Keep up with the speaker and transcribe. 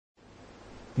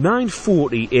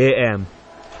9:40 a.m.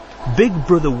 Big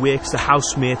Brother wakes the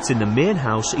housemates in the main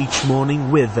house each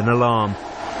morning with an alarm.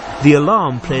 The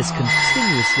alarm plays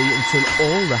continuously until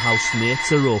all the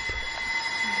housemates are up.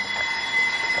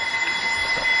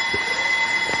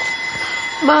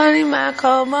 Morning,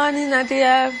 Marco. Morning,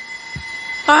 Nadia.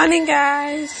 Morning,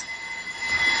 guys.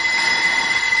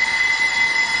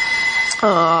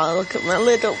 Oh, look at my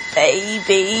little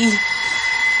baby.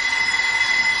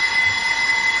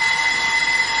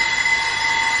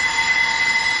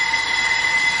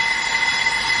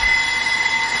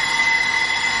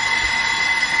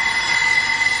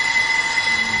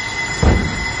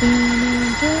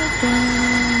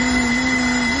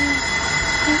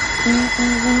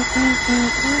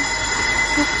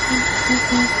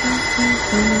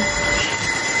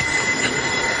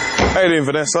 How you doing,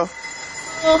 Vanessa?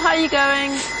 Well, how are you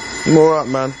going? I'm alright,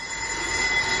 man.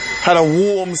 Had a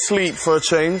warm sleep for a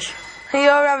change.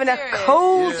 You're having a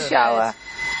cold shower.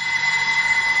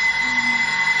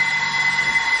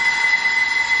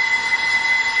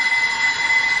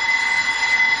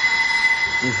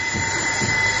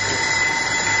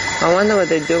 I wonder what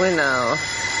they're doing now.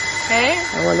 Hey?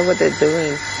 I wonder what they're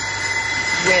doing.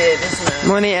 Weird, isn't it?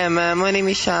 Morning, Emma. Morning,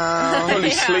 Michelle.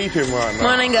 Probably sleeping right now.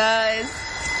 Morning, guys.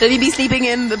 Should you be sleeping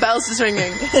in? The bell's just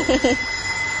ringing.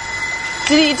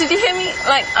 Did you hear me?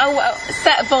 Like, I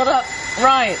set bolt up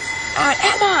right.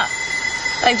 Emma!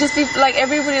 Like, like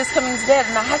everybody was coming to bed,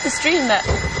 and I had this dream that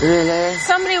Really?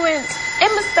 somebody went,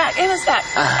 Emma's back, Emma's back.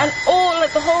 And all,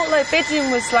 like, the whole, like,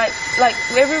 bedroom was like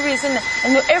everybody's in there.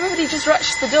 And everybody just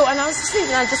rushed to the door, and I was asleep,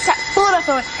 and I just sat bolt up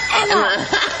and went, Emma!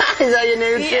 Is that your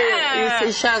new thing? Yeah.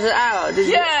 You shout it out, did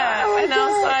you? Yeah. Oh, and I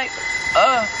was like,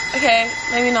 oh, okay,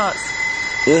 maybe not.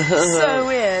 So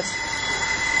weird.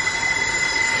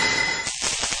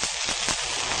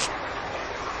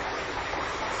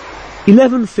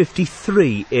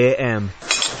 $11:53 a.m.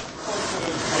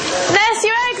 Ness,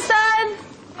 your egg's done!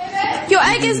 Your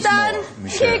egg is done!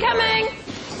 Here coming!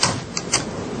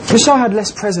 Michelle had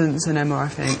less presence than Emma, I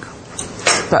think.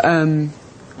 But,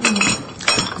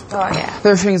 Oh, yeah.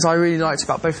 there were things I really liked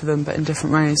about both of them, but in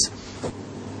different ways.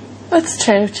 That's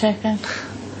true, chicken.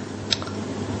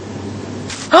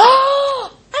 Oh!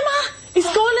 Emma! He's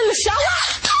going in the shower!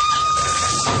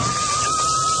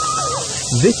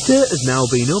 Victor has now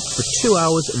been up for 2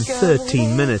 hours and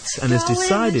 13 minutes and has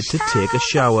decided to take a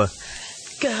shower.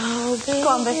 Go, baby. Go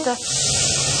on, Victor.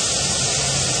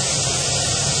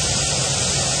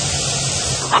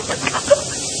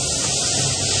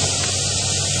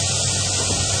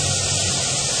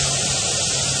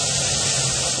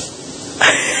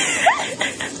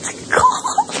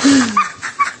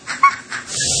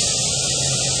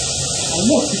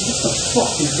 What the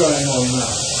fuck is going on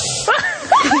now?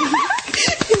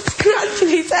 He's scratching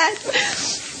his head.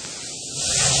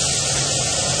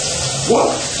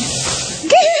 What?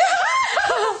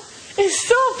 He's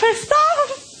so pissed off.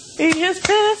 He is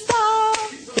pissed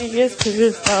off. He is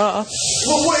pissed off.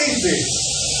 Well, what is this?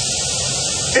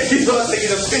 He's not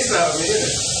taking a piss out of me, isn't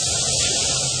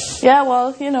it? Yeah,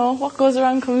 well, you know, what goes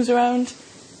around comes around.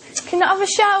 Can you not have a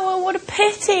shower? What a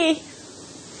pity.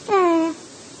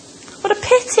 What a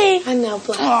pity. I know,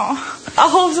 but... Oh, I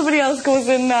hope somebody else goes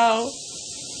in now.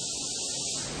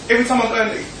 Every time I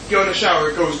go in the shower,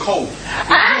 it goes cold.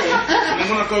 And then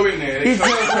when I go in there, it's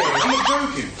cold. I'm not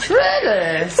joking.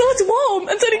 Really? So it's warm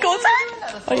until he goes in.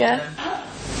 Oh, yeah.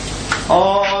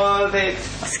 Oh, they... I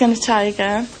was going to try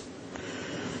again.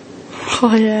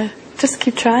 Oh, yeah. Just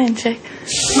keep trying, chick.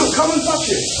 Look, come and touch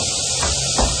it.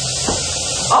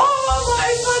 Oh,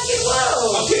 my fucking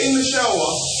world! I get in the shower,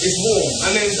 it's warm,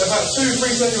 and then about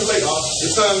 2-3 seconds later,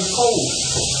 it turns cold.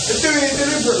 They're doing it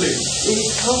deliberately.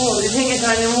 It's cold. You think it's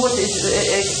running water?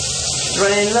 It's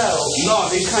running low?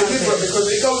 No, it's deliberate because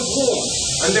it goes warm,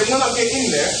 and then when I get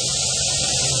in there,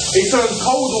 it turns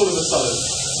cold all of a sudden.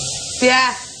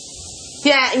 Yeah.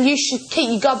 Yeah, and you should keep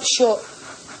your gob shut.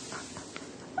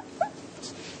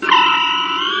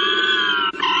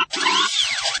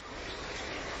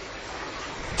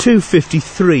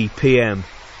 $2:53 p.m.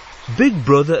 Big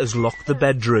Brother has locked the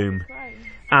bedroom.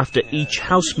 After each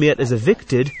housemate is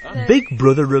evicted, Big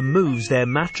Brother removes their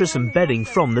mattress and bedding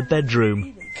from the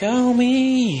bedroom. Call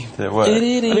me. Did it work? Are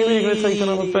you really going to take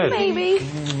another bed? Maybe.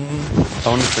 I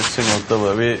wonder if it's single or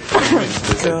double. We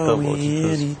double.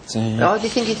 Oh, do you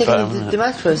think you're taking the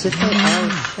mattress? Oh,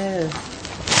 shit.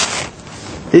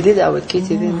 They did that with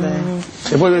Kitty, didn't they?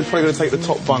 They're probably going to take the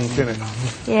top bunk, innit?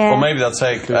 Yeah. Or maybe they'll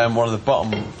take one of the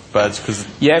bottom beds, because...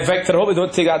 Yeah, Victor, I hope we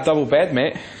don't take that double bed,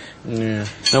 mate. Yeah.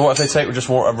 Now what if they take just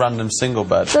a random single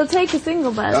bed? They'll take a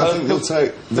single bed. I think they'll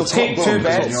take the top keep bottom, two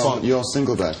beds. your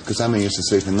single bed, because Emma used to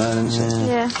sleep in there, didn't she?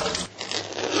 Yeah.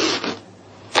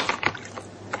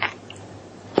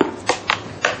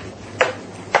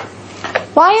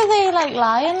 Why are they like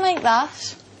lying like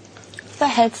that? Their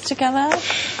heads together.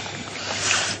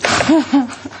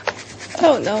 I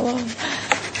don't know.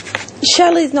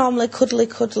 Shelley's normally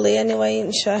cuddly anyway,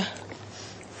 isn't she?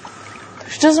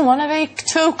 She doesn't want to be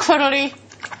too cuddly.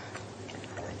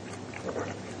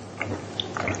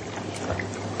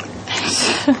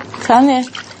 Tell you,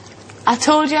 I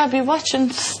told you I'd be watching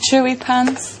Stewie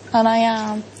Pants, and I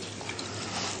am.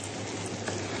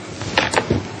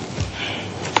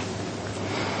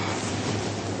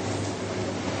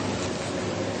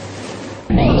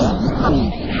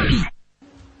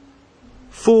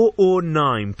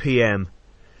 (4:09 p.m).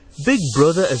 Big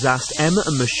Brother has asked Emma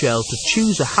and Michelle to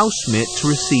choose a housemate to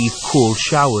receive cold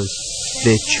showers.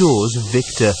 They chose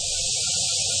Victor.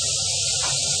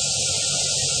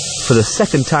 For the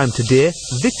second time today,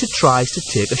 Victor tries to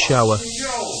take a shower.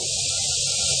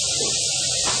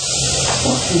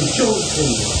 Fucking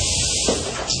joking.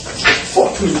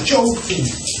 Fucking joking.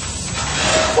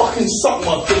 Fucking suck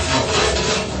my dick.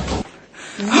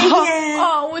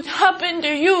 Oh, what happened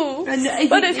to you?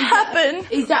 What has happened?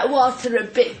 Is that water a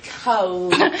bit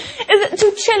cold? Is it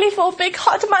too chilly for a big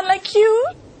hot man like you?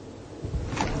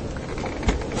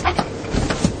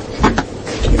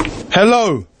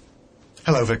 Hello.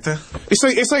 Hello, Victor.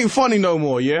 It ain't funny no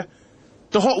more, yeah?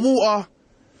 The hot water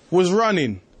was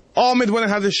running. Ahmed went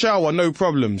and had a shower, no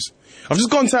problems. I've just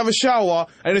gone to have a shower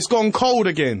and it's gone cold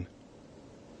again.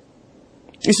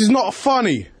 This is not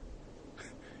funny.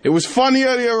 It was funny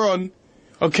earlier on.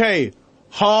 Okay,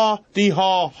 ha.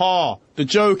 The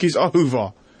joke is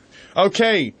over.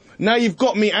 Okay, now you've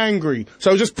got me angry.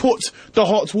 So just put the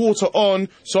hot water on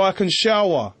so I can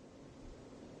shower.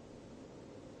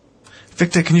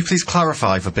 Victor, can you please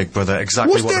clarify for Big Brother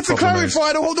exactly what the problem is? What's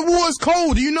there to clarify? The water's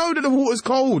cold. You know that the water's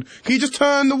cold. Can you just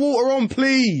turn the water on,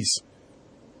 please?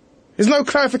 There's no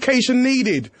clarification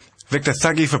needed. Victor,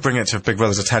 thank you for bringing it to Big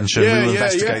Brother's attention. We will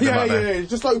investigate them out there. Yeah.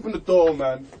 Just open the door,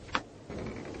 man.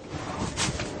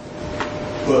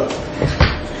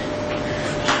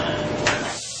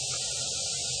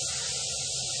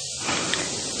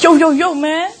 Yo,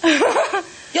 man.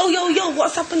 Yo,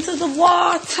 what's happened to the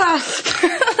water?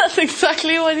 That's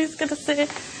exactly what he's gonna say.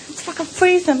 It's fucking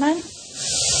freezing, man.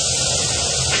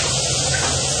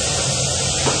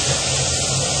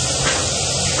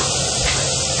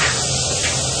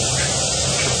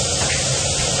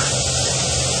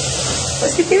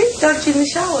 What's he doing? Dodging the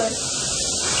shower?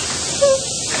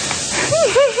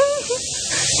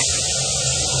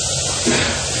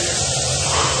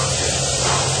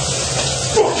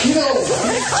 Fucking hell,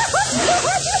 man.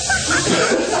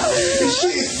 This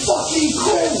shit is fucking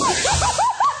cold.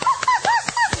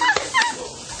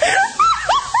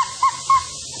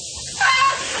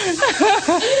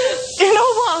 You know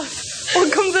what? What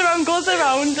comes around goes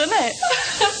around, doesn't it?